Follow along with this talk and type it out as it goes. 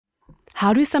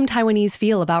How do some Taiwanese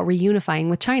feel about reunifying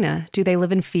with China? Do they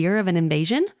live in fear of an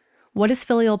invasion? What is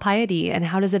filial piety and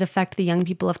how does it affect the young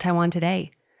people of Taiwan today?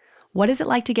 What is it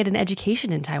like to get an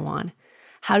education in Taiwan?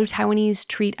 How do Taiwanese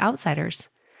treat outsiders?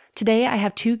 Today, I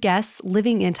have two guests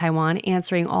living in Taiwan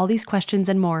answering all these questions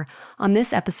and more on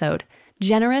this episode: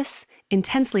 generous,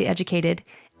 intensely educated,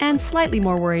 and slightly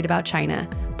more worried about China,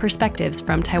 perspectives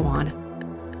from Taiwan.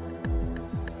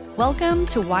 Welcome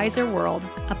to Wiser World,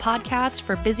 a podcast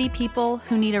for busy people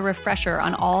who need a refresher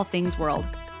on all things world.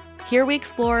 Here we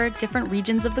explore different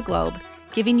regions of the globe,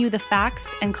 giving you the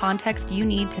facts and context you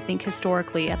need to think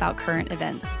historically about current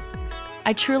events.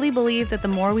 I truly believe that the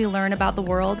more we learn about the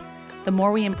world, the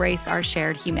more we embrace our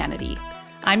shared humanity.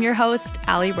 I'm your host,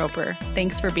 Allie Roper.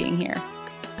 Thanks for being here.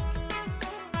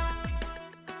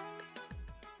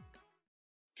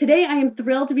 Today, I am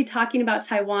thrilled to be talking about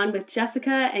Taiwan with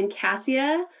Jessica and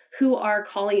Cassia, who are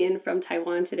calling in from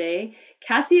Taiwan today.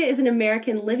 Cassia is an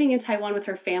American living in Taiwan with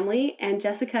her family, and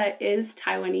Jessica is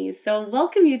Taiwanese. So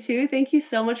welcome, you two. Thank you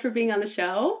so much for being on the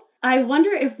show. I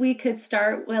wonder if we could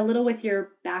start a little with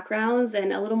your backgrounds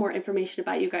and a little more information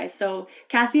about you guys. So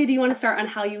Cassia, do you want to start on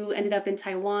how you ended up in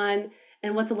Taiwan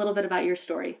and what's a little bit about your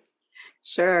story?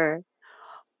 Sure.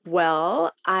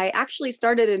 Well, I actually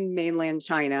started in mainland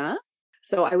China.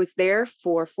 So I was there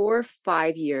for 4 or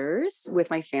 5 years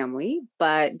with my family,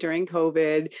 but during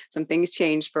COVID, some things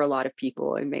changed for a lot of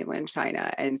people in mainland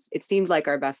China. And it seemed like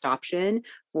our best option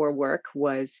for work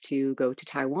was to go to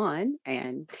Taiwan.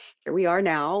 And here we are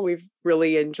now. We've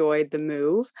really enjoyed the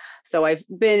move. So I've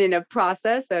been in a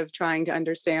process of trying to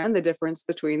understand the difference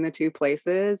between the two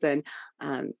places and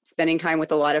spending time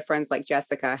with a lot of friends like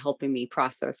Jessica, helping me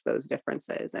process those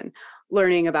differences and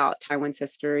learning about Taiwan's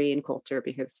history and culture,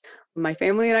 because my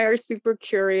family and I are super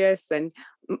curious. And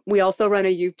we also run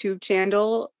a YouTube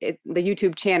channel. The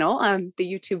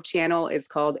YouTube channel is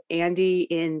called Andy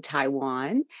in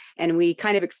Taiwan. And we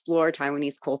kind of explore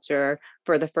Taiwanese culture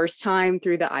for the first time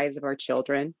through the eyes of our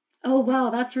children. Oh, wow,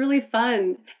 that's really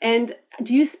fun. And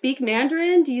do you speak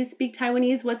Mandarin? Do you speak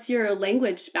Taiwanese? What's your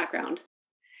language background?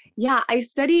 Yeah, I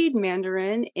studied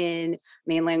Mandarin in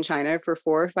mainland China for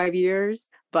 4 or 5 years,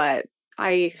 but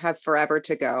I have forever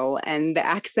to go. And the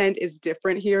accent is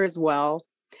different here as well.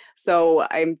 So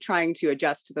I'm trying to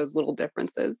adjust to those little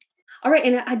differences. All right.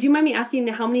 And do you mind me asking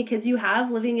how many kids you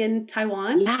have living in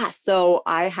Taiwan? Yeah, so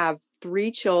I have 3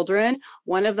 children.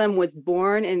 One of them was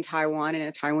born in Taiwan in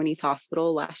a Taiwanese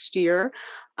hospital last year.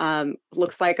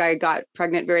 Looks like I got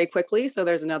pregnant very quickly, so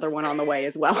there's another one on the way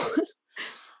as well.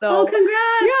 Oh,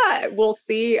 congrats! Yeah, we'll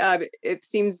see. It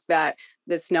seems that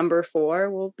this number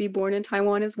 4 will be born in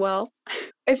Taiwan as well.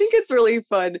 I think it's really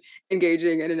fun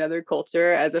engaging in another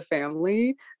culture as a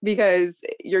family because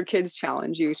your kids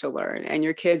challenge you to learn, and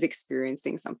your kids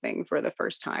experiencing something for the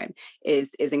first time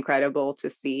is incredible to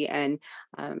see. And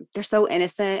they're so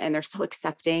innocent and they're so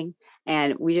accepting,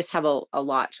 and we just have a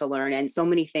lot to learn. And so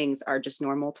many things are just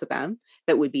normal to them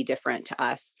that would be different to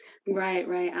us. Right.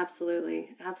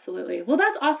 Absolutely. Well,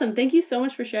 that's awesome. Thank you so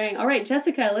much for sharing. All right,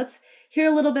 Jessica, let's hear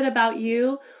a little bit about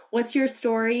you. What's your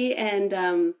story? And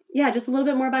just a little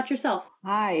bit more about yourself.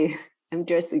 Hi, I'm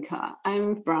Jessica.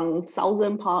 I'm from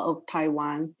southern part of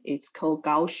Taiwan. It's called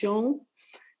Kaohsiung.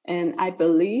 And I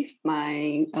believe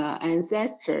my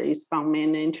ancestor is from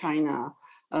mainland China,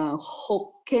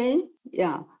 Hokkien.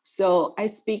 Yeah, so I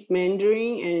speak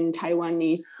Mandarin and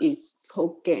Taiwanese is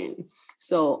Hokkien.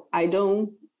 So I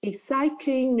don't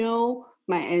exactly know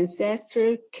my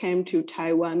ancestor came to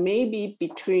Taiwan maybe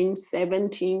between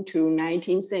 17th to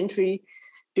 19th century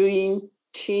during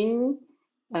Qing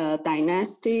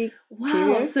dynasty. Wow.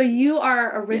 Period. So you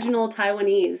are original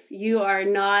Taiwanese. You are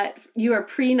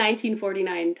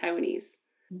pre-1949 Taiwanese.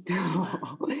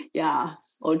 Yeah,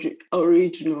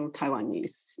 original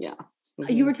Taiwanese. Yeah.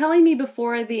 Mm-hmm. You were telling me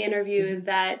before the interview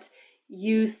that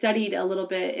you studied a little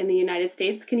bit in the United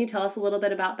States. Can you tell us a little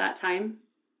bit about that time?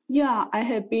 Yeah, I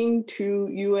have been to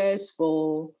US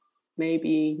for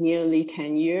maybe nearly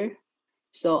 10 years.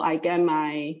 So I got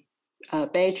my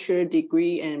bachelor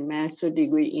degree and master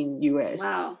degree in US.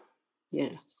 Wow.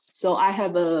 Yeah. So I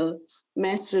have a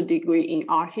master degree in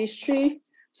art history.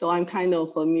 So I'm kind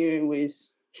of familiar with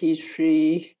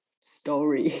history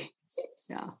story.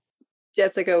 Yeah.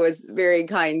 Jessica was very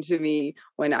kind to me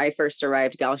when I first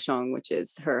arrived Kaohsiung, which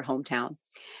is her hometown.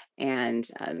 And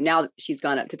now she's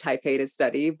gone up to Taipei to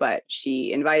study, but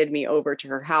she invited me over to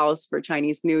her house for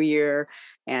Chinese New Year.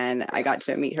 And I got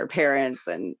to meet her parents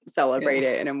and celebrate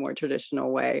it in a more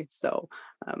traditional way. So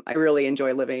I really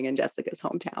enjoy living in Jessica's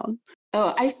hometown.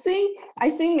 Oh, I think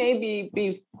maybe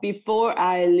before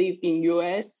I live in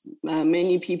US,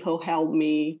 many people helped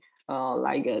me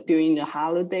during the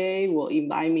holiday will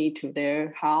invite me to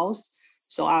their house.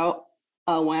 So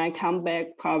when I come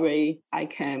back, probably I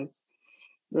can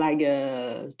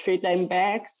treat them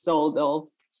back. So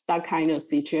that kind of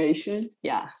situation.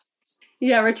 Yeah.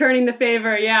 Yeah, returning the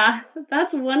favor. Yeah,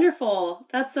 that's wonderful.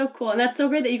 That's so cool. And that's so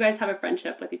great that you guys have a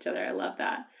friendship with each other. I love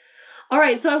that. All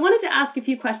right, so I wanted to ask a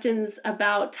few questions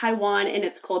about Taiwan and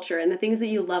its culture and the things that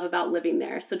you love about living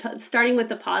there. So starting with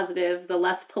the positive, the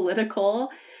less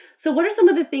political. So what are some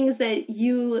of the things that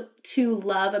you two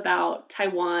love about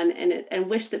Taiwan and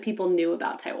wish that people knew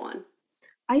about Taiwan?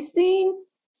 I think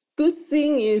good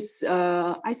thing is,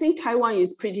 I think Taiwan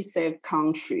is pretty safe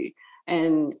country.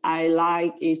 And I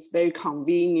like it's very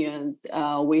convenient.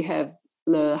 We have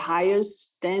the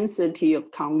highest density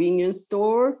of convenience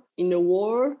store in the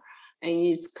world, and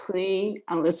it's clean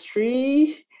on the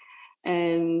street.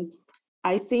 And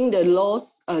I think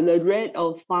the rate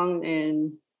of fun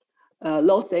and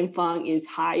loss and fun is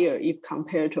higher if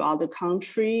compared to other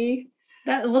country.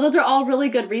 Well, those are all really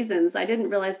good reasons. I didn't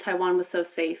realize Taiwan was so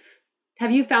safe.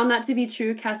 Have you found that to be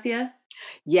true, Cassia?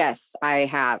 Yes, I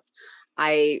have.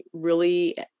 I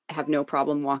really have no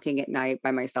problem walking at night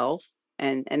by myself.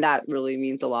 And that really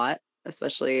means a lot,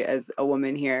 especially as a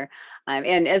woman here,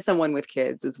 and as someone with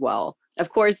kids as well. Of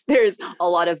course, there's a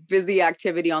lot of busy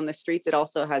activity on the streets. It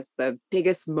also has the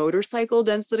biggest motorcycle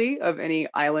density of any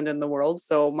island in the world.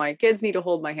 So my kids need to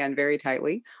hold my hand very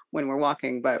tightly when we're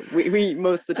walking, but we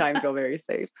most of the time feel very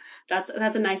safe. That's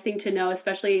a nice thing to know,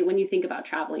 especially when you think about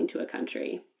traveling to a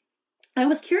country. I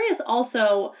was curious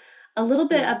also a little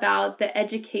bit about the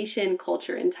education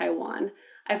culture in Taiwan.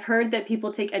 I've heard that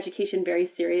people take education very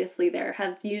seriously there.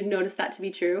 Have you noticed that to be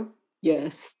true?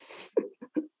 Yes.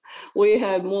 We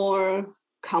have more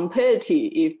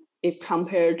competitive if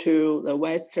compared to the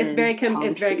Western It's very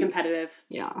competitive.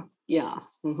 Yeah.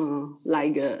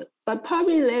 Mm-hmm. But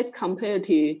probably less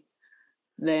competitive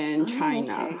than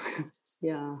China. Okay.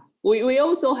 Yeah. We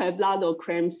also have a lot of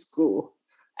cram school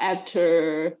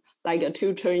after a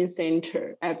tutoring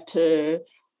center, after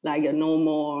a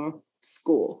normal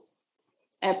school.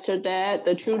 After that,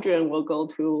 the children will go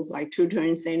to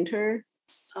tutoring center.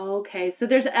 Okay, so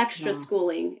there's extra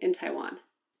schooling in Taiwan.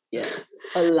 Yes,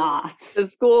 a lot. The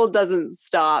school doesn't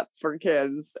stop for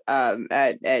kids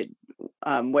at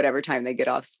whatever time they get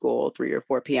off school, 3 or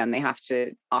 4 p.m. They have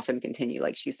to often continue,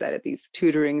 like she said, at these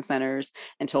tutoring centers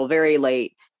until very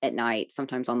late at night,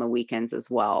 sometimes on the weekends as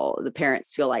well. The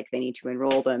parents feel like they need to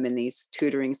enroll them in these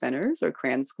tutoring centers or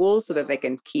cram schools so that they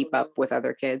can keep up with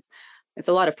other kids. It's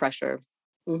a lot of pressure.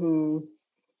 Mm-hmm.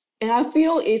 And I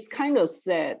feel it's kind of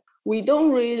sad. We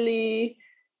don't really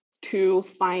to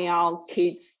find out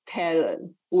kids'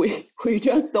 talent. We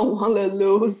just don't want to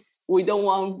lose. We don't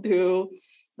want to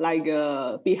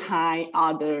behind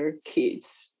other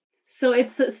kids. So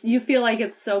you feel like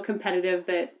it's so competitive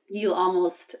that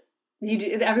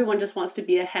everyone just wants to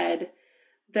be ahead,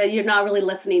 that you're not really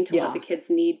listening to what the kids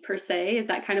need per se. Is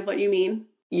that kind of what you mean?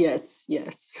 Yes.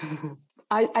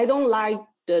 I don't like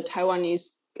the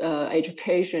Taiwanese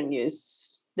education is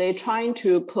they're trying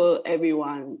to put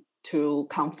everyone to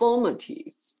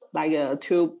conformity,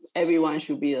 to everyone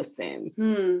should be the same.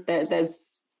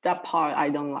 That's that part I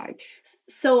don't like.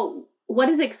 So what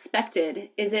is expected?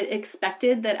 Is it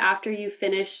expected that after you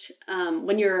finish,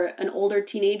 when you're an older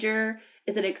teenager,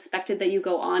 is it expected that you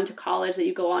go on to college, that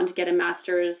you go on to get a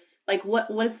master's?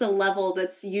 What is the level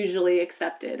that's usually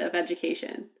accepted of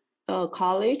education?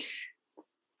 College.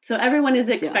 So everyone is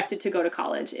expected to go to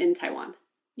college in Taiwan.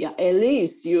 Yeah, at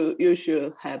least you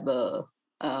should have a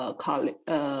college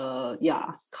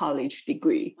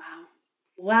degree.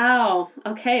 Wow.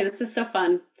 Okay, this is so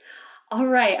fun. All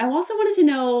right. I also wanted to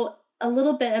know a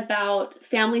little bit about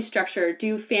family structure.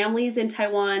 Do families in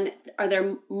Taiwan, are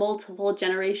there multiple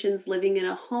generations living in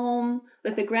a home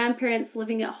with the grandparents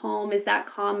living at home? Is that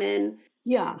common?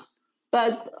 Yeah,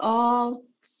 but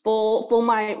for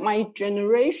my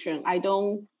generation, I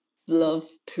don't love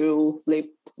to live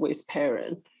with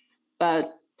parents,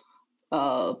 but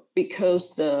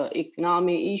because the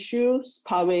economic issues,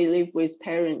 probably live with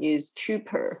parents is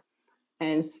cheaper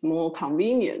and it's more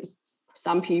convenient.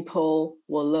 Some people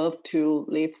will love to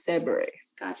live separate.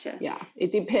 Gotcha. Yeah,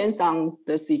 it depends on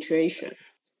the situation.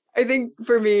 I think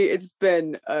for me, it's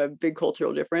been a big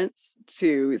cultural difference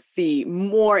to see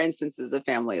more instances of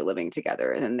family living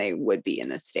together than they would be in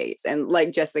the States. And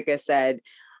like Jessica said,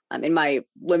 in my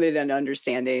limited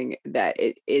understanding, that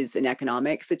it is an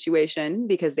economic situation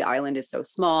because the island is so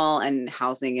small and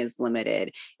housing is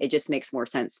limited. It just makes more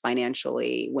sense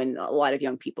financially when a lot of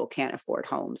young people can't afford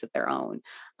homes of their own,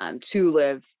 to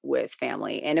live with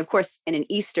family. And of course, in an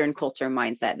Eastern culture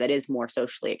mindset that is more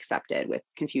socially accepted with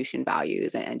Confucian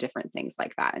values and different things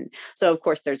like that. And so, of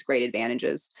course, there's great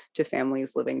advantages to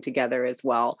families living together as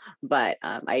well. But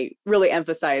I really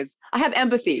emphasize, I have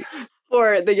empathy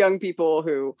for the young people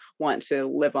who want to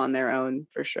live on their own,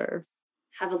 for sure.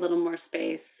 Have a little more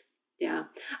space. Yeah.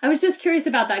 I was just curious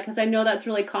about that because I know that's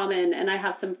really common. And I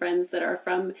have some friends that are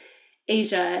from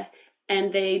Asia,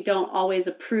 and they don't always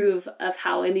approve of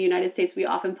how in the United States we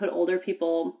often put older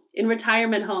people in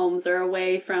retirement homes or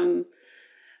away from,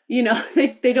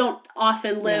 they don't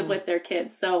often live with their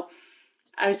kids. So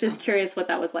I was just curious what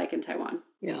that was like in Taiwan.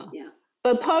 Yeah. Yeah.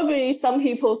 But probably some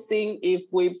people think if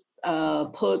we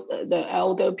put the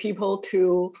elder people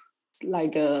to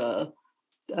like a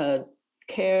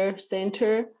care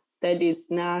center, that is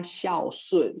not 孝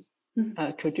顺.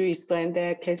 Could you explain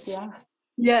that, Cassia?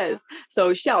 Yes.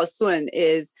 So 孝顺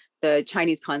is the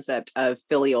Chinese concept of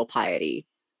filial piety.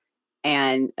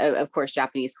 And of course,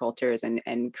 Japanese cultures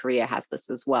and Korea has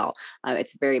this as well.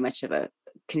 It's very much of a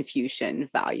Confucian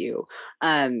value.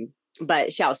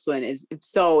 But 孝顺 is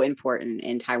so important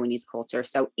in Taiwanese culture.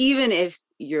 So even if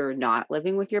you're not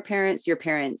living with your parents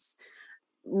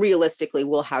realistically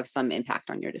will have some impact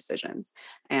on your decisions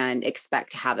and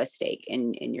expect to have a stake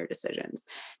in your decisions.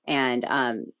 And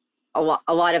a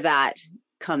lot of that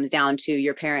comes down to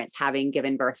your parents having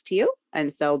given birth to you.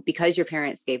 And so because your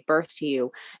parents gave birth to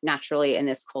you, naturally in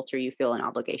this culture, you feel an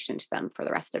obligation to them for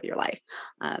the rest of your life.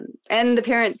 And the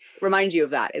parents remind you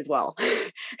of that as well.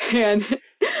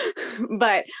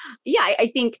 But yeah, I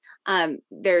think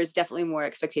there's definitely more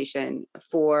expectation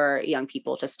for young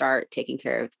people to start taking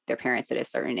care of their parents at a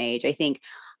certain age. I think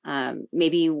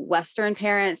maybe Western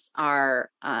parents are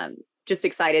just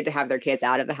excited to have their kids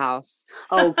out of the house.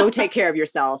 Oh, go take care of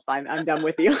yourself. I'm done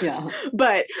with you. Yeah.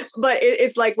 But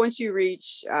it's like once you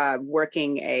reach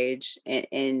working age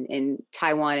in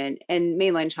Taiwan and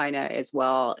mainland China as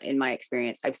well, in my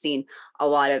experience, I've seen a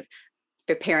lot of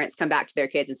the parents come back to their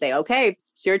kids and say, okay,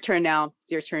 it's your turn now.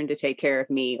 It's your turn to take care of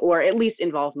me, or at least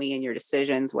involve me in your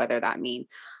decisions, whether that mean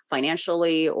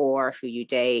financially or who you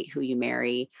date, who you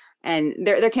marry. And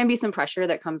there can be some pressure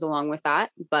that comes along with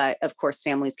that. But of course,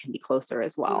 families can be closer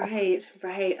as well.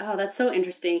 Right. Oh, that's so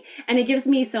interesting. And it gives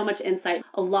me so much insight.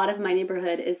 A lot of my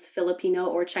neighborhood is Filipino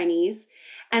or Chinese.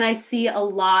 And I see a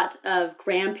lot of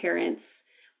grandparents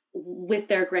with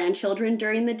their grandchildren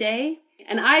during the day.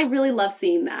 And I really love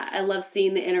seeing that. I love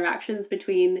seeing the interactions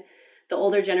between the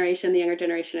older generation, the younger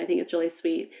generation. I think it's really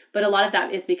sweet. But a lot of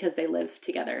that is because they live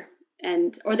together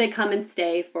or they come and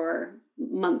stay for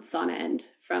months on end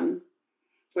from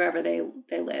wherever they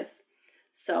live.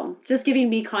 So just giving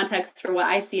me context for what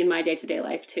I see in my day-to-day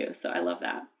life too. So I love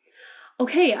that.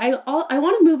 Okay, I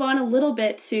want to move on a little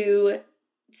bit to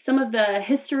some of the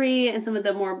history and some of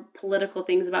the more political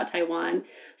things about Taiwan.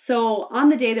 So on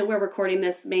the day that we're recording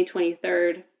this, May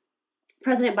 23rd,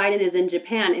 President Biden is in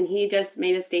Japan, and he just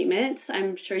made a statement.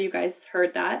 I'm sure you guys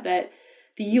heard that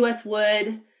the U.S.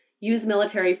 would use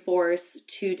military force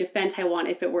to defend Taiwan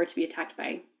if it were to be attacked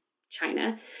by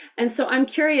China. And so I'm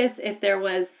curious if there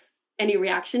was any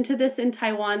reaction to this in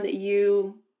Taiwan that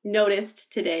you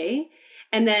noticed today.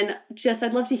 And then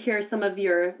I'd love to hear some of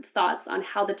your thoughts on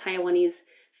how the Taiwanese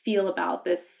feel about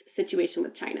this situation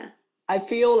with China. I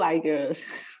feel like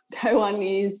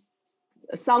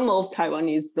some of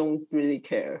Taiwanese don't really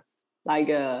care. Like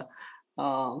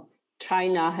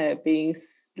China have been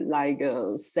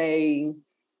saying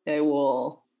they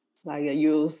will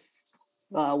use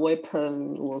a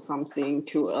weapon or something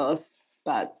to us,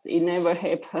 but it never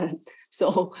happened.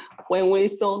 So when we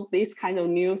saw this kind of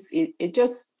news, it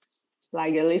just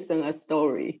listen a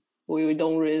story. We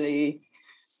don't really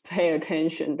pay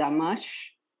attention that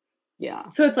much. Yeah.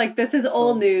 So it's like, this is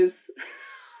old news.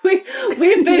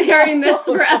 We've been hearing this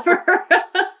forever.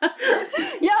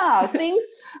 Yeah, I think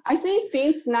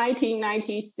since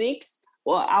 1996,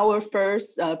 our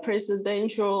first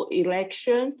presidential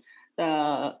election,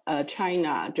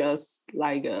 China just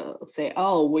say,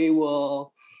 oh, we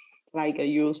will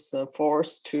use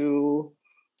force to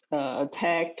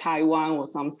attack Taiwan or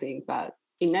something, but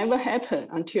it never happened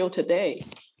until today.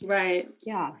 Right.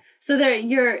 Yeah. So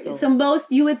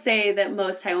you would say that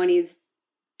most Taiwanese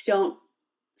don't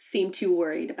seem too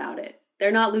worried about it.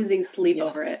 They're not losing sleep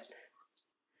over it.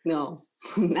 No,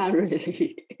 not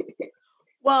really.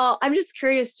 Well, I'm just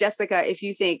curious, Jessica, if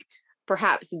you think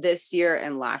perhaps this year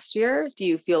and last year, do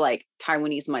you feel like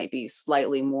Taiwanese might be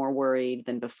slightly more worried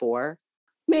than before?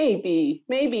 Maybe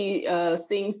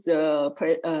since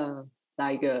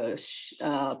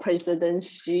President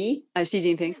Xi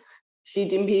Jinping. Xi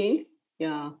Jinping,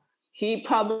 yeah, he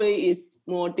probably is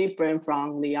more different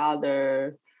from the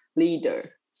other leader.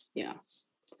 Yeah,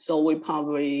 so we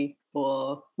probably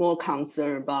were more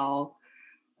concerned about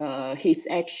his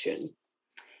action.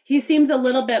 He seems a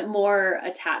little bit more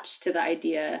attached to the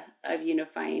idea of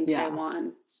unifying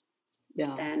Taiwan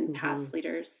than past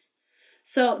leaders.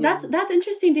 So that's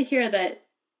interesting to hear that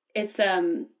it's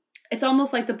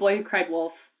almost like the boy who cried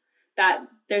wolf, that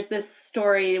there's this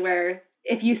story where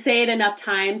if you say it enough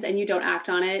times and you don't act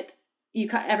on it,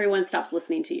 everyone stops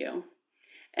listening to you.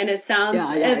 And it sounds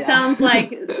sounds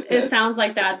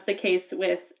like that's the case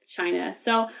with China.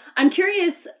 So I'm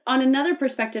curious, on another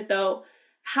perspective though,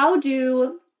 how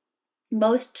do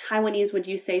most Taiwanese, would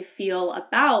you say, feel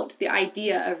about the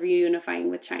idea of reunifying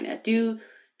with China?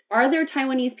 Are there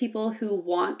Taiwanese people who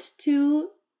want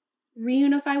to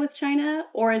reunify with China,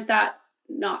 or is that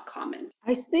not common?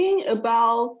 I think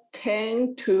about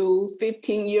 10 to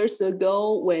 15 years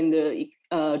ago, when the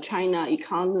China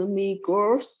economy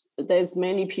grows, there's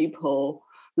many people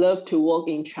love to work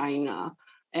in China,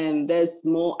 and there's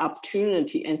more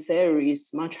opportunity, and salary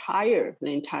is much higher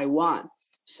than Taiwan.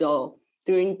 So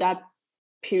during that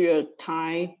period of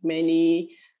time,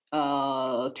 many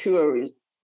tourists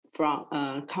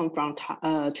come from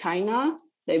China.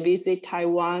 They visit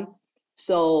Taiwan.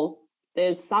 So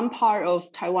there's some part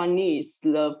of Taiwanese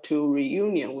love to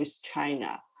reunion with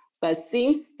China. But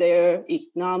since their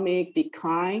economic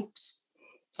declines,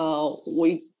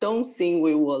 we don't think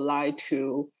we would like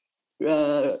to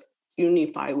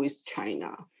unify with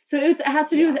China. So it has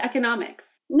to do with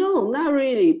economics? No, not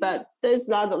really. But there's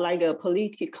not like a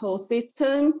political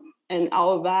system, and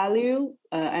our value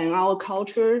and our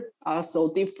culture are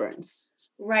so different.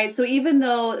 Right. So even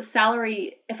though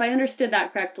salary, if I understood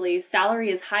that correctly, salary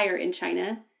is higher in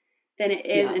China than it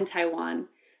is in Taiwan.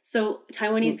 So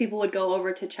Taiwanese people would go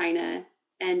over to China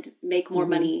and make more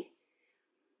money.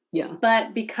 Yeah.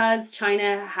 But because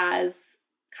China has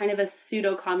kind of a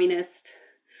pseudo-communist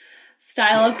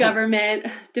style of government,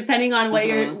 depending on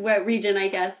what region, I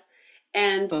guess,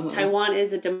 and Taiwan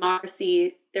is a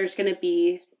democracy, there's going to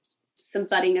be some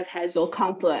butting of heads. So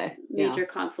conflict. Major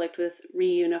conflict with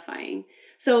reunifying.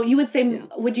 So you would say,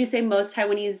 would you say most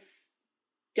Taiwanese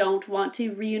don't want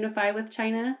to reunify with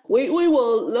China? We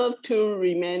will love to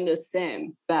remain the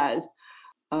same, but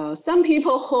some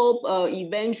people hope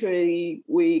eventually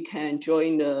we can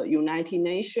join the United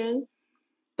Nations,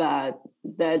 but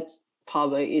that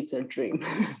probably is a dream.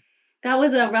 That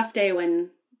was a rough day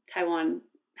when Taiwan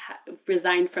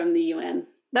resigned from the UN.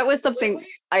 That was something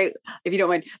if you don't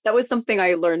mind, that was something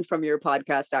I learned from your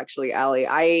podcast, actually, Ali.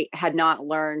 I had not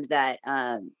learned that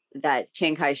that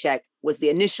Chiang Kai-shek was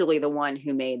initially the one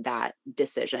who made that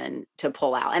decision to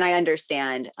pull out. And I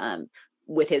understand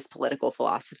with his political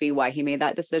philosophy why he made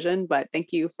that decision, but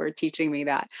thank you for teaching me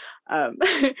that,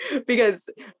 because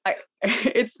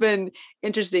it's been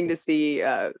interesting to see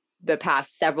the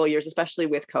past several years, especially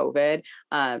with COVID,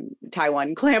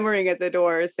 Taiwan clamoring at the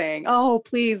door saying, oh,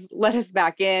 please let us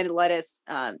back in, let us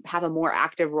have a more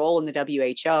active role in the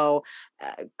WHO.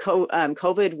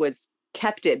 COVID was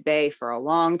kept at bay for a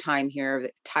long time here.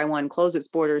 Taiwan closed its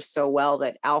borders so well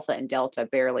that Alpha and Delta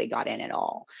barely got in at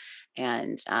all.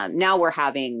 And now we're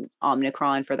having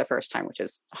Omicron for the first time, which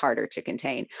is harder to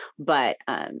contain. But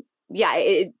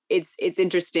it's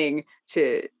interesting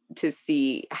to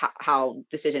see how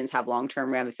decisions have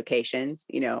long-term ramifications,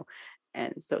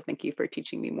 and so thank you for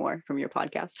teaching me more from your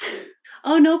podcast.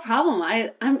 Oh, no problem.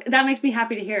 That makes me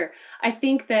happy to hear. I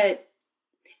think that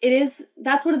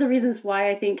that's one of the reasons why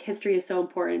I think history is so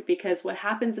important, because what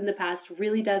happens in the past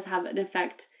really does have an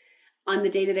effect on the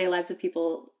day-to-day lives of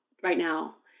people right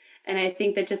now. And I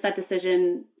think that just that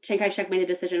decision, Chiang Kai-shek made a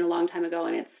decision a long time ago,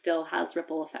 and it still has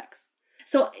ripple effects.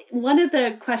 So one of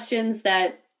the questions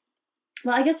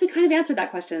I guess we kind of answered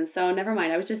that question, so never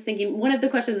mind. I was just thinking, one of the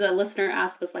questions a listener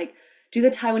asked was like, do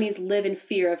the Taiwanese live in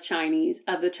fear of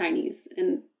the Chinese?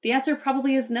 And the answer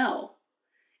probably is no.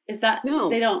 Is that no?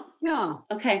 They don't? Yeah.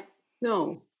 Okay.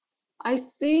 No. I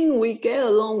think we get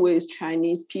along with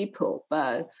Chinese people,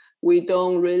 but we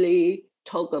don't really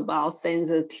talk about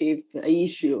sensitive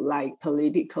issue like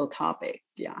political topic.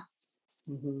 Yeah.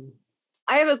 Mm-hmm.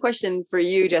 I have a question for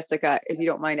you, Jessica, if you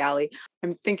don't mind, Ali.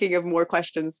 I'm thinking of more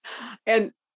questions.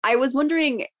 And I was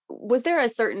wondering, was there a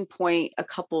certain point a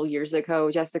couple years ago,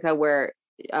 Jessica, where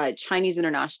Chinese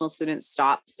international students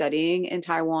stopped studying in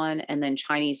Taiwan, and then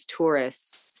Chinese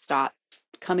tourists stopped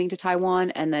coming to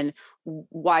Taiwan? And then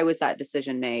Why was that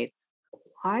decision made?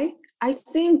 I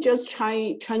think just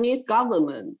Chinese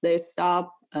government, they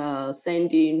stop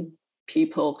sending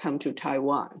people come to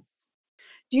Taiwan.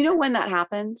 Do you know when that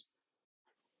happened?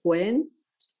 When?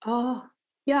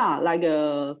 Yeah, like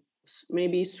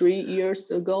maybe 3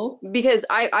 years ago. Because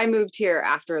I moved here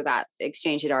after that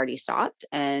exchange had already stopped,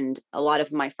 and a lot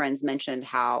of my friends mentioned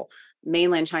how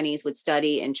mainland Chinese would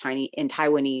study in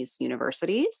Taiwanese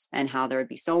universities, and how there would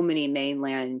be so many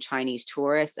mainland Chinese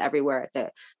tourists everywhere at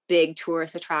the big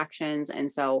tourist attractions.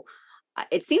 And so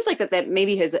it seems like that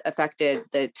maybe has affected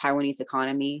the Taiwanese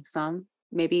economy some,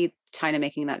 maybe China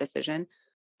making that decision.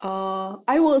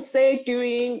 I would say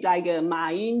during like a Ma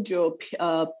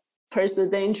Ying-jeou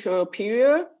presidential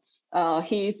period,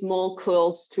 he is more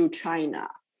close to China,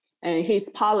 and his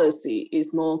policy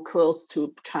is more close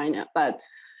to China. But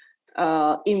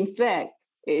in fact,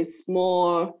 it's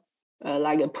more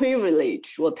like a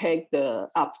privilege will take the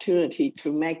opportunity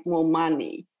to make more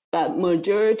money. But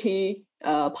majority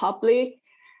public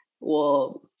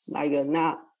will like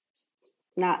not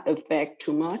affect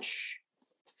too much.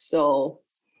 So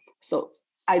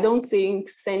I don't think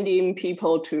sending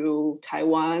people to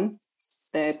Taiwan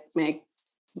that make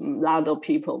a lot of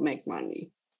people make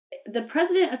money. The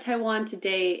president of Taiwan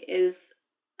today is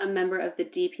a member of the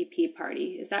DPP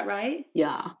party. Is that right?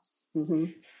 Yeah. Mm-hmm.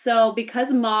 So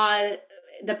because Ma,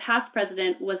 the past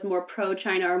president, was more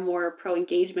pro-China or more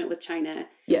pro-engagement with China,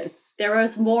 yes, there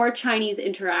was more Chinese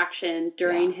interaction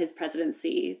during his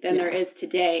presidency than there is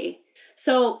today.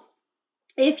 So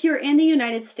if you're in the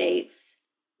United States,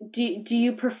 do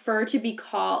you prefer to be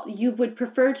called, you would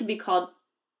prefer to be called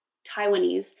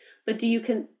Taiwanese, but do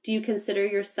you consider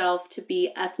yourself to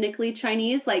be ethnically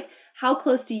Chinese? Like, how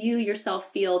close do you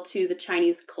yourself feel to the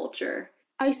Chinese culture?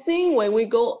 I think when we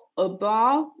go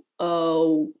abroad,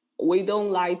 we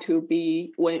don't like to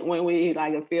be, when we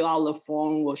like fill out the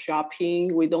form or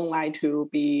shopping, we don't like to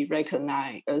be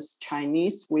recognized as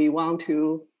Chinese. We want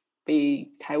to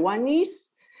be Taiwanese,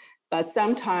 but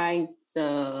sometimes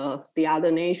the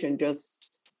other nation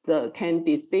just can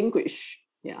distinguish.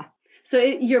 Yeah. So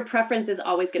your preference is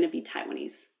always going to be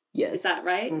Taiwanese. Yes. Is that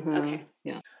right? Mm-hmm. Okay.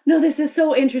 Yeah. No, this is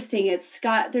so interesting.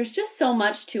 There's just so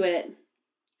much to it.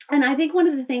 And I think one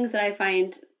of the things that I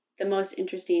find the most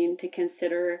interesting to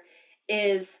consider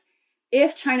is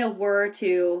if China were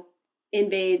to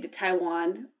invade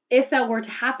Taiwan, if that were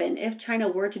to happen, if China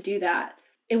were to do that,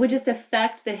 it would just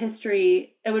affect the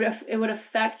history. It would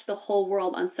affect the whole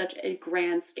world on such a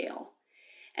grand scale.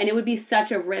 And it would be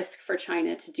such a risk for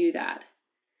China to do that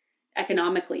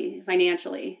economically,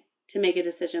 financially, to make a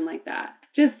decision like that.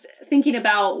 Just thinking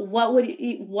about what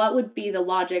would be the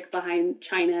logic behind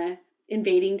China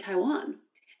invading Taiwan,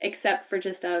 except for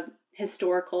just a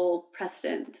historical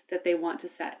precedent that they want to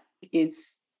set.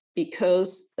 It's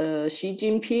because Xi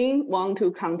Jinping want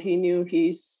to continue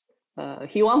his,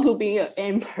 he want to be an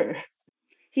emperor.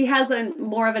 He has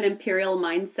more of an imperial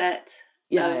mindset.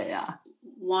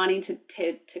 Wanting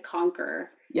to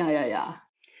conquer. Yeah.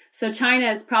 So China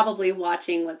is probably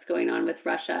watching what's going on with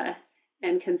Russia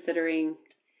and considering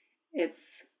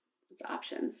its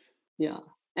options. Yeah,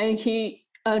 and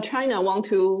China want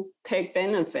to take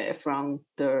benefit from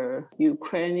the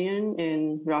Ukrainian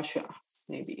and Russia,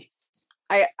 maybe.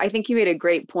 I think you made a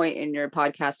great point in your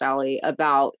podcast, Ali,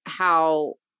 about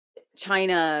how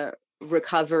China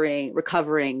recovering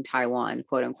Taiwan,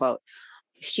 quote unquote,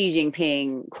 Xi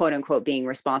Jinping, quote unquote, being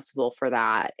responsible for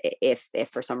that, if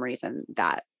for some reason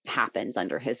that happens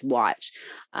under his watch,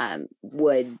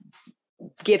 would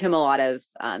give him a lot of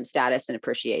status and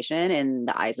appreciation in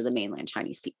the eyes of the mainland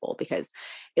Chinese people, because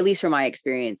at least from my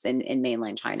experience in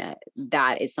mainland China,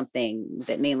 that is something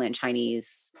that mainland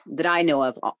Chinese that I know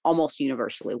of almost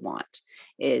universally want,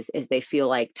 is they feel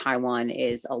like Taiwan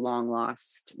is a long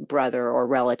lost brother or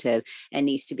relative and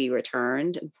needs to be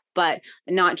returned, but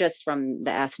not just from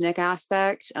the ethnic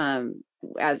aspect.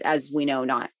 As we know,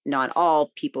 not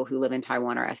all people who live in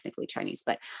Taiwan are ethnically Chinese,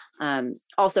 but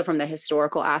also from the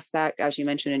historical aspect. As you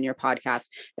mentioned in your podcast,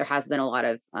 there has been a lot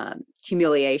of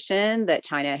humiliation that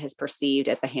China has perceived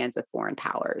at the hands of foreign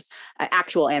powers,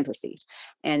 actual and perceived.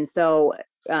 And so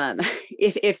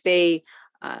if they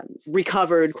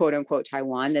recovered, quote unquote,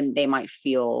 Taiwan, then they might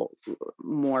feel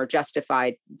more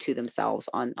justified to themselves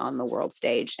on the world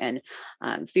stage, and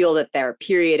feel that their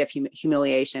period of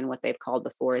humiliation, what they've called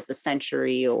before is the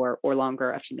century or longer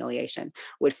of humiliation,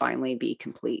 would finally be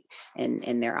complete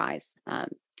in their eyes.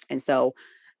 And so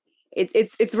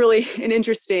it's really an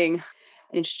interesting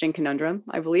conundrum,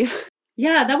 I believe.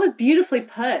 Yeah, that was beautifully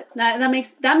put. That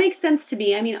makes sense to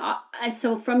me. I mean,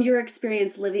 so from your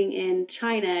experience living in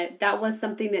China, that was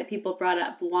something that people brought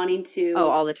up, wanting Oh, to.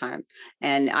 all the time.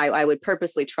 And I would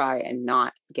purposely try and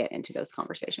not get into those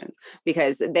conversations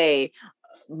because they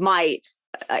might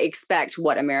expect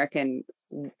what an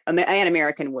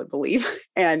American would believe.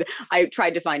 And I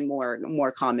tried to find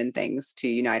more common things to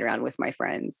unite around with my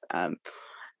friends.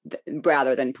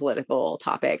 Rather than political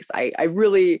topics. I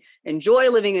really enjoy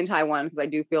living in Taiwan because I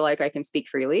do feel like I can speak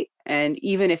freely. And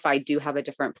even if I do have a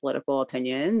different political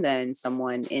opinion than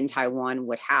someone in Taiwan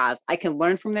would have, I can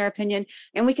learn from their opinion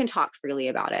and we can talk freely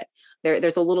about it.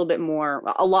 There's a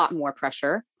lot more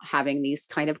pressure having these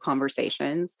kind of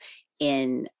conversations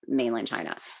in mainland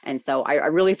China. And so I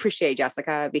really appreciate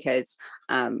Jessica because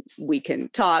we can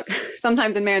talk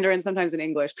sometimes in Mandarin, sometimes in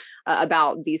English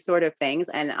about these sort of things.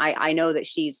 And I know that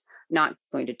she's not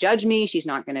going to judge me. She's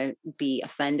not going to be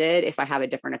offended if I have a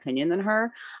different opinion than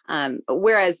her.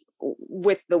 Whereas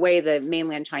with the way the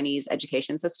mainland Chinese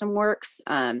education system works,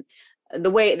 the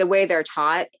way they're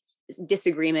taught,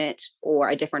 disagreement or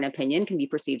a different opinion can be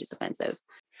perceived as offensive.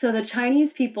 So the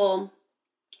Chinese people,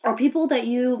 or people that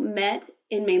you met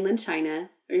in mainland China,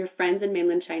 or your friends in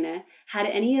mainland China, had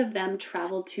any of them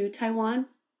traveled to Taiwan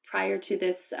prior to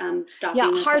this stopping?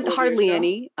 Yeah, hardly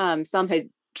any. Some had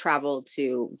traveled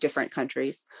to different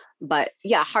countries, but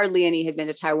yeah, hardly any had been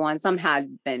to Taiwan. Some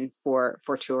had been for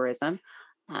tourism,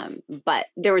 but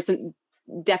there was some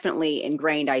definitely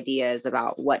ingrained ideas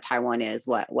about what Taiwan is,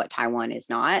 what Taiwan is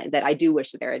not. That I do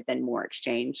wish that there had been more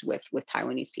exchange with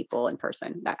Taiwanese people in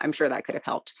person. That I'm sure that could have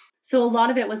helped. So a lot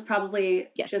of it was probably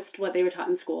Yes. just what they were taught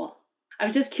in school. I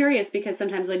was just curious because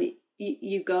sometimes when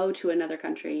you go to another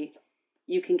country,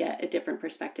 you can get a different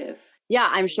perspective. Yeah,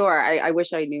 I'm sure. I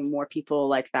wish I knew more people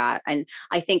like that. And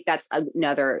I think that's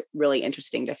another really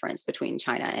interesting difference between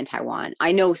China and Taiwan.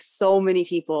 I know so many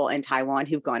people in Taiwan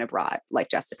who've gone abroad, like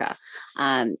Jessica.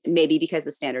 Maybe because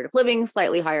the standard of living is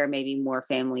slightly higher, maybe more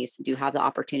families do have the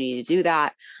opportunity to do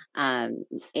that.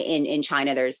 In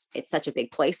China, it's such a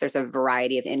big place. There's a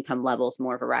variety of income levels,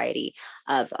 more variety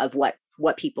of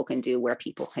what people can do, where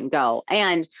people can go.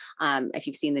 And if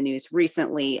you've seen the news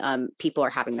recently, people are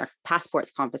having their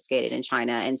passports confiscated in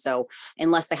China. And so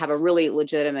unless they have a really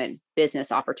legitimate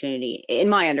business opportunity, in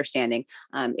my understanding,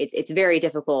 it's very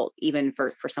difficult even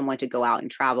for someone to go out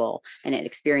and travel and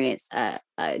experience a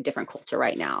different culture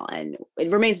right now. And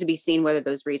it remains to be seen whether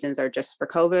those reasons are just for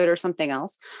COVID or something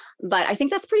else. But I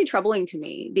think that's pretty troubling to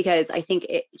me because I think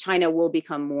China will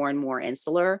become more and more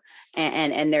insular.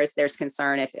 And there's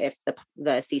concern if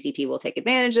the CCP will take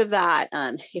advantage of that.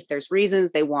 If there's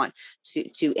reasons they want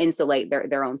to insulate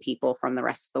their own people from the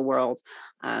rest of the world.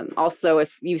 Also,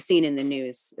 if you've seen in the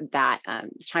news that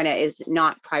China is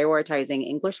not prioritizing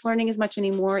English learning as much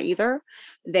anymore either.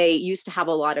 They used to have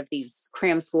a lot of these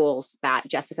cram schools that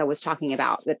Jessica was talking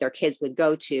about that their kids would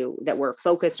go to that were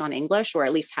focused on English, or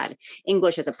at least had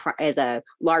English as a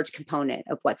large component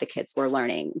of what the kids were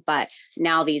learning. But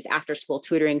now these after school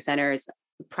tutoring centers,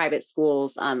 private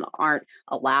schools aren't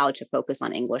allowed to focus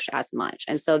on English as much.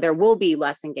 And so there will be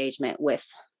less engagement with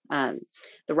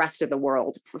the rest of the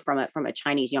world from a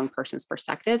Chinese young person's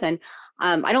perspective. And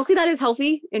I don't see that as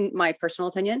healthy in my personal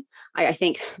opinion. I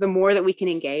think the more that we can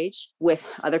engage with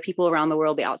other people around the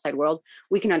world, the outside world,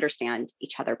 we can understand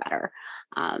each other better.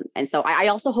 And so I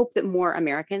also hope that more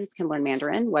Americans can learn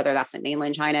Mandarin, whether that's in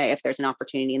mainland China, if there's an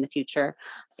opportunity in the future,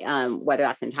 whether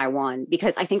that's in Taiwan,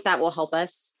 because I think that will help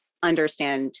us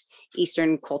understand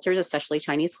Eastern cultures, especially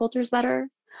Chinese cultures, better.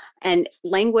 And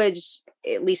language,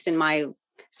 at least in my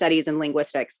studies in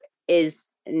linguistics, is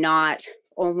not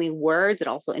only words, it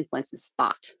also influences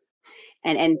thought.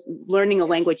 And learning a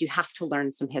language, you have to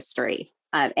learn some history.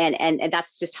 And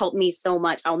that's just helped me so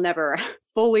much. I'll never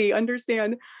fully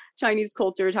understand Chinese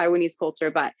culture, Taiwanese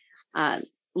culture, but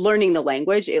learning the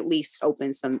language at least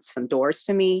opens some doors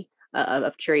to me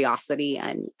of curiosity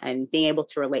and being able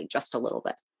to relate just a little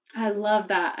bit. I love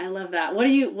that. I love that. What are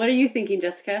you thinking,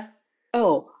 Jessica?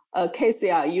 Oh,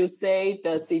 Cassia, you say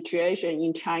the situation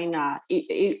in China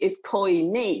is called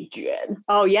内卷.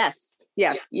 Oh, yes.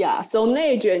 Yes. Yeah. So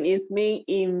内卷is mean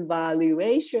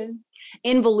invaluation.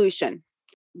 Involution.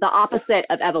 The opposite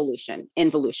of evolution.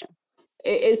 Involution.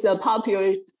 It is a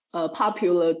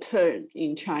popular term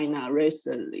in China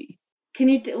recently. Can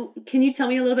you tell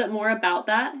me a little bit more about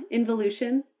that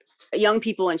involution? Young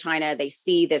people in China, they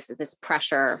see this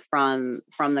pressure from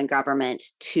the government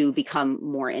to become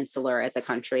more insular as a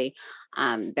country.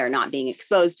 They're not being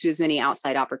exposed to as many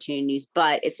outside opportunities,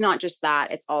 but it's not just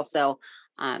that. It's also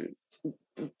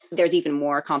there's even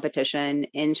more competition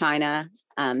in China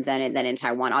than in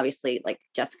Taiwan. Obviously, like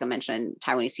Jessica mentioned,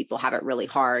 Taiwanese people have it really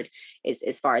hard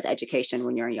as far as education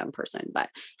when you're a young person. But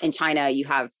in China, you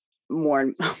have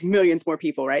millions more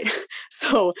people, right?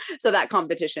 So that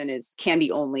competition can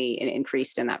be only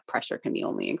increased, and that pressure can be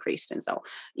only increased. And so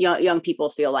young people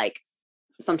feel like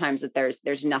sometimes that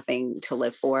there's nothing to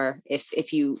live for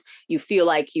if you feel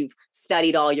like you've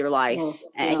studied all your life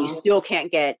and you still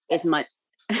can't get as much.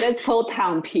 That's called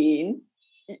躺平.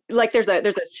 Like there's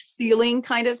a ceiling,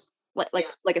 kind of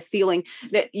like a ceiling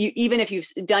that even if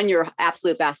you've done your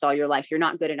absolute best all your life, you're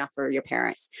not good enough for your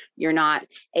parents. You're not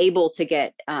able to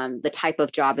get the type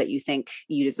of job that you think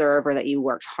you deserve or that you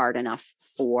worked hard enough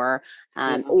for,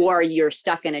 or you're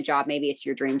stuck in a job. Maybe it's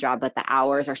your dream job, but the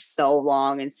hours are so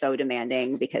long and so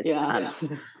demanding because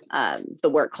the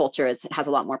work culture has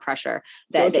a lot more pressure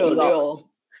that you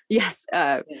yes.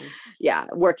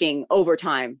 Working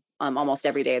overtime almost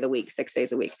every day of the week, 6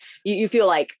 days a week. You feel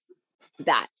like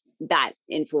that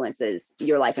influences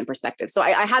your life and perspective. So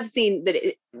I have seen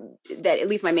that at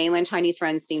least my mainland Chinese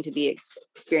friends seem to be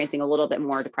experiencing a little bit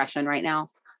more depression right now.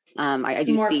 I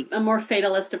do see a more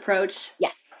fatalist approach.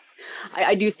 Yes.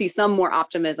 I do see some more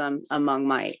optimism among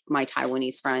my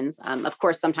Taiwanese friends. Of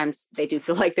course, sometimes they do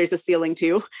feel like there's a ceiling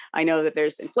too. I know that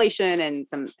there's inflation and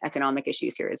some economic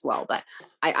issues here as well, but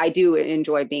I do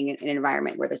enjoy being in an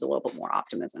environment where there's a little bit more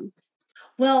optimism.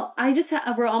 Well,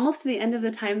 we're almost to the end of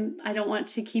the time. I don't want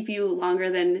to keep you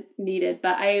longer than needed,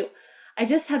 but I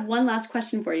just had one last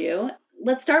question for you.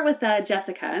 Let's start with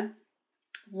Jessica.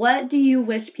 What do you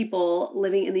wish people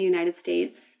living in the United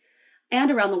States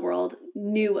and around the world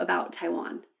knew about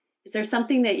Taiwan? Is there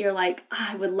something that you're like,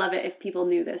 I would love it if people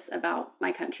knew this about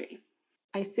my country?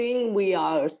 I think we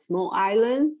are a small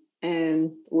island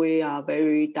and we are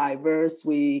very diverse.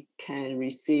 We can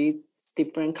receive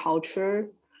different culture,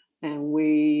 and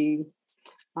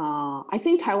I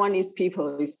think Taiwanese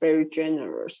people is very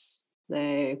generous.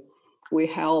 We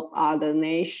help other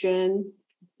nation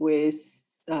with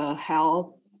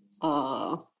help.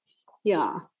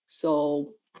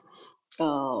 So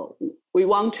we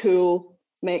want to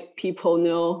make people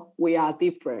know we are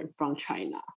different from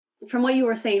China. From what you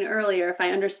were saying earlier, if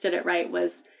I understood it right,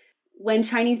 was when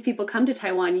Chinese people come to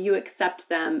Taiwan, you accept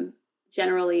them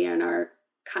generally and are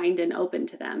kind and open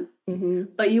to them.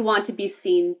 Mm-hmm. But you want to be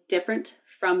seen different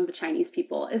from the Chinese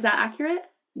people. Is that accurate?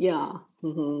 Yeah.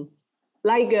 Mm-hmm.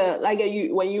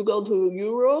 When you go to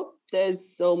Europe, there's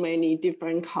so many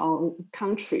different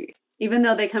countries. Even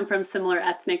though they come from similar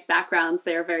ethnic backgrounds,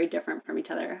 they are very different from each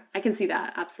other. I can see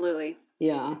that, absolutely.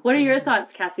 Yeah. What are your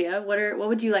thoughts, Cassia? What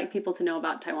would you like people to know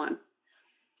about Taiwan?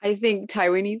 I think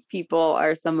Taiwanese people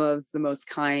are some of the most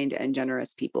kind and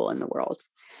generous people in the world.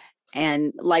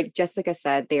 And like Jessica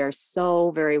said, they are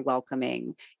so very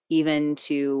welcoming, even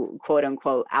to quote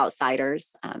unquote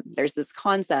outsiders. There's this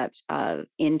concept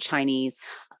in Chinese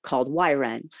called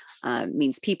Wairen,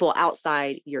 means people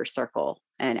outside your circle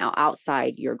and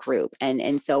outside your group.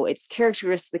 And so it's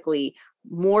characteristically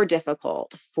more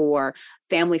difficult for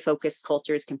family-focused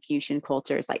cultures, Confucian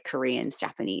cultures like Koreans,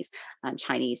 Japanese,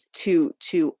 Chinese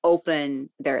to open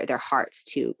their hearts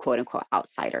to quote unquote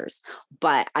outsiders.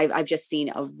 But I've just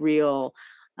seen a real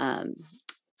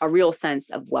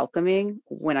sense of welcoming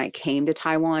when I came to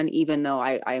Taiwan, even though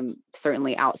I'm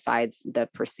certainly outside the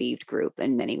perceived group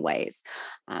in many ways.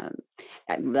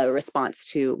 The response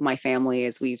to my family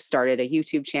is we've started a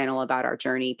YouTube channel about our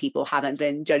journey. People haven't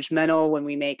been judgmental when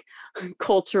we make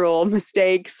cultural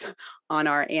mistakes on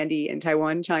our Andy in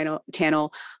Taiwan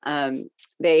channel.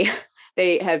 They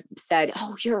have said,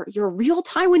 "Oh, you're real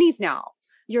Taiwanese now.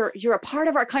 You're a part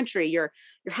of our country. You're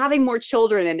having more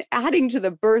children and adding to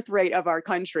the birth rate of our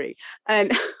country."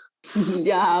 And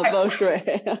yeah, birth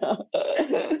rate.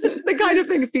 Just the kind of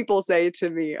things people say to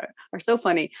me are so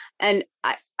funny. And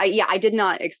I did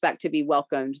not expect to be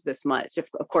welcomed this much.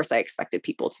 Of course, I expected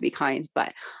people to be kind,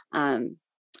 but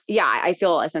I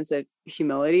feel a sense of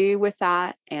humility with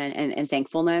that and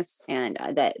thankfulness, and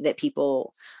that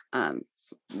people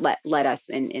let us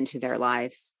into their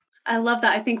lives. I love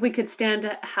that. I think we could stand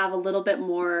to have a little bit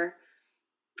more,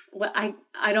 I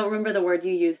don't remember the word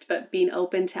you used, but being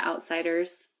open to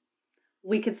outsiders.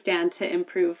 We could stand to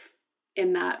improve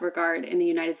in that regard in the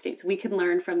United States. We can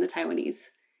learn from the Taiwanese.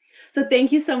 So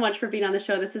thank you so much for being on the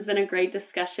show. This has been a great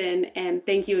discussion, and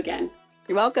thank you again.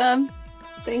 You're welcome.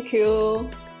 Thank you.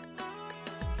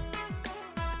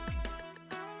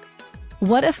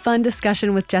 What a fun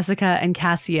discussion with Jessica and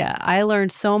Cassia. I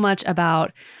learned so much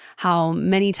about how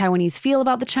many Taiwanese feel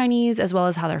about the Chinese, as well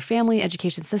as how their family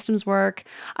education systems work.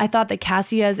 I thought that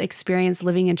Cassia's experience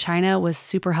living in China was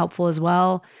super helpful as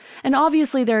well. And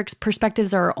obviously, their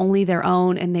perspectives are only their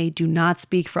own and they do not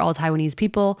speak for all Taiwanese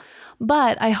people.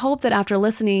 But I hope that after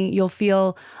listening, you'll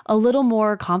feel a little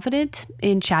more confident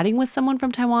in chatting with someone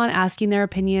from Taiwan, asking their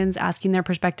opinions, asking their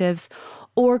perspectives,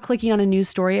 or clicking on a news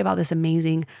story about this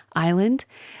amazing island.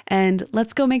 And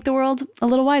let's go make the world a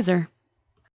little wiser.